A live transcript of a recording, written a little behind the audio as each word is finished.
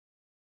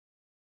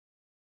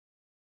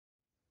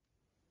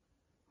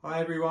Hi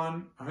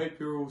everyone, I hope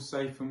you're all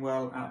safe and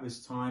well at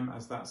this time,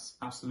 as that's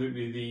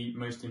absolutely the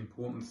most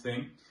important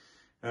thing.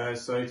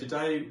 So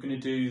today we're going to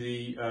do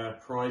the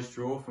prize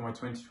draw for my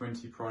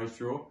 2020 prize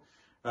draw.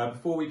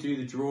 Before we do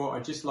the draw,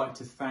 I'd just like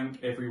to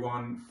thank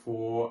everyone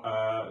for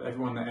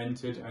everyone that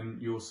entered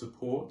and your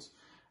support.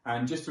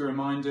 And just a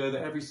reminder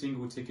that every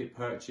single ticket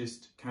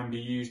purchased can be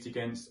used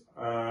against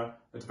a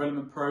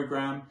development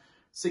program,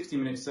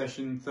 60-minute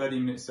session,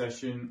 30-minute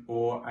session,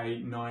 or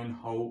a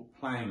 9-hole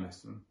playing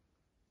lesson.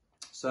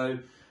 So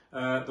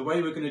the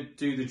way we're going to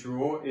do the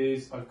draw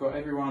is I've got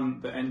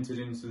everyone that entered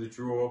into the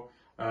draw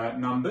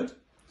numbered,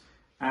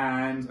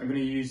 and I'm going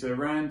to use a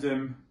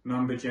random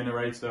number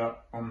generator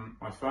on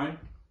my phone,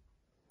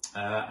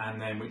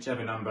 and then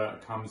whichever number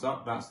comes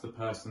up, that's the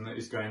person that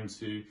is going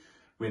to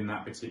win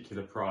that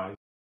particular prize.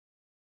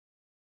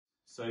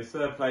 So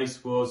third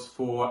place was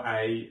for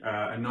a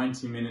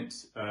 90-minute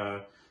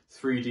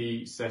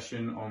 3D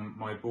session on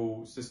my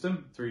ball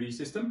system, 3D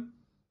system.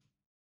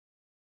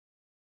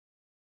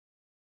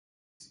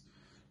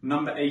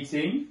 Number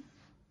 18.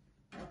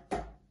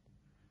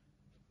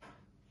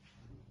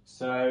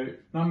 So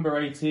number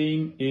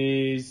 18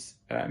 is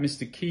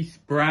Mr. Keith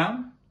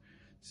Brown.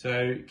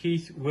 So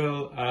Keith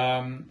will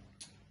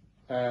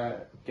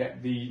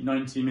get the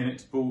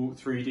 90-minute ball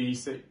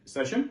 3D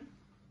session.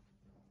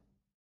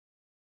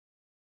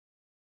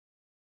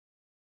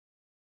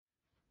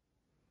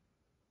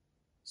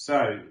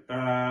 So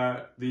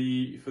for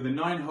the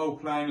 9-hole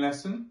playing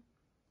lesson,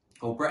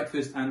 or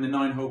breakfast and the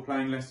 9-hole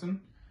playing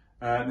lesson,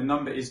 the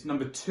number is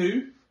number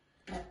 2.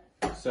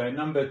 So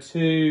number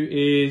 2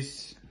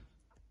 is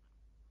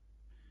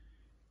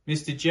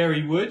Mr.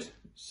 Jerry Wood.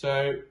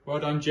 So well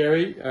done,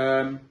 Jerry.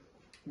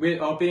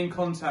 I'll be in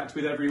contact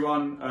with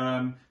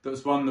everyone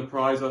that's won the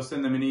prize. I'll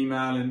send them an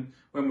email, and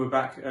when we're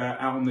back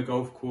out on the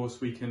golf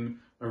course, we can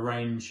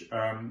arrange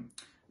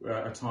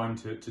a time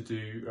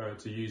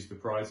to use the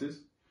prizes.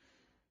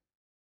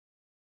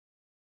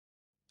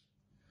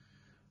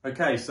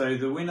 Okay, so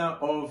the winner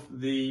of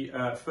the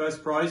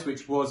first prize,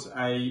 which was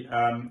a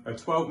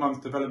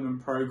 12-month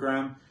development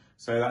program,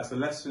 so that's a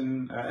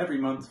lesson every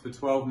month for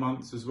 12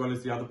 months, as well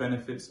as the other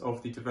benefits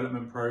of the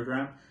development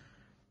program,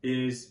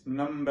 is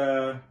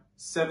number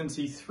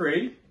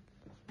 73.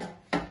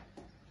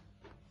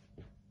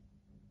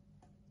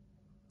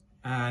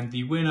 And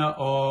the winner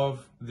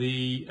of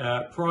the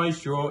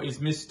prize draw is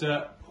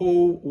Mr.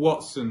 Paul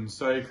Watson.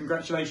 So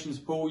congratulations,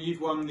 Paul,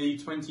 you've won the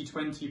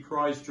 2020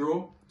 prize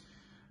draw.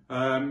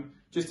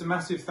 Just a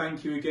massive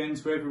thank you again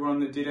to everyone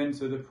that did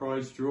enter the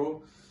prize draw,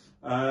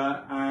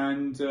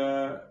 and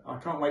I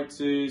can't wait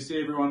to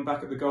see everyone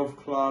back at the golf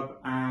club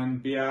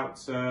and be out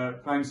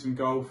playing some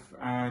golf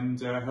and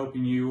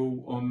helping you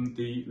all on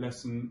the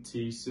lesson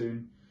tee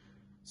soon.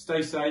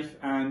 Stay safe,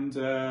 and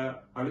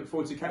I look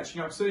forward to catching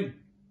up soon.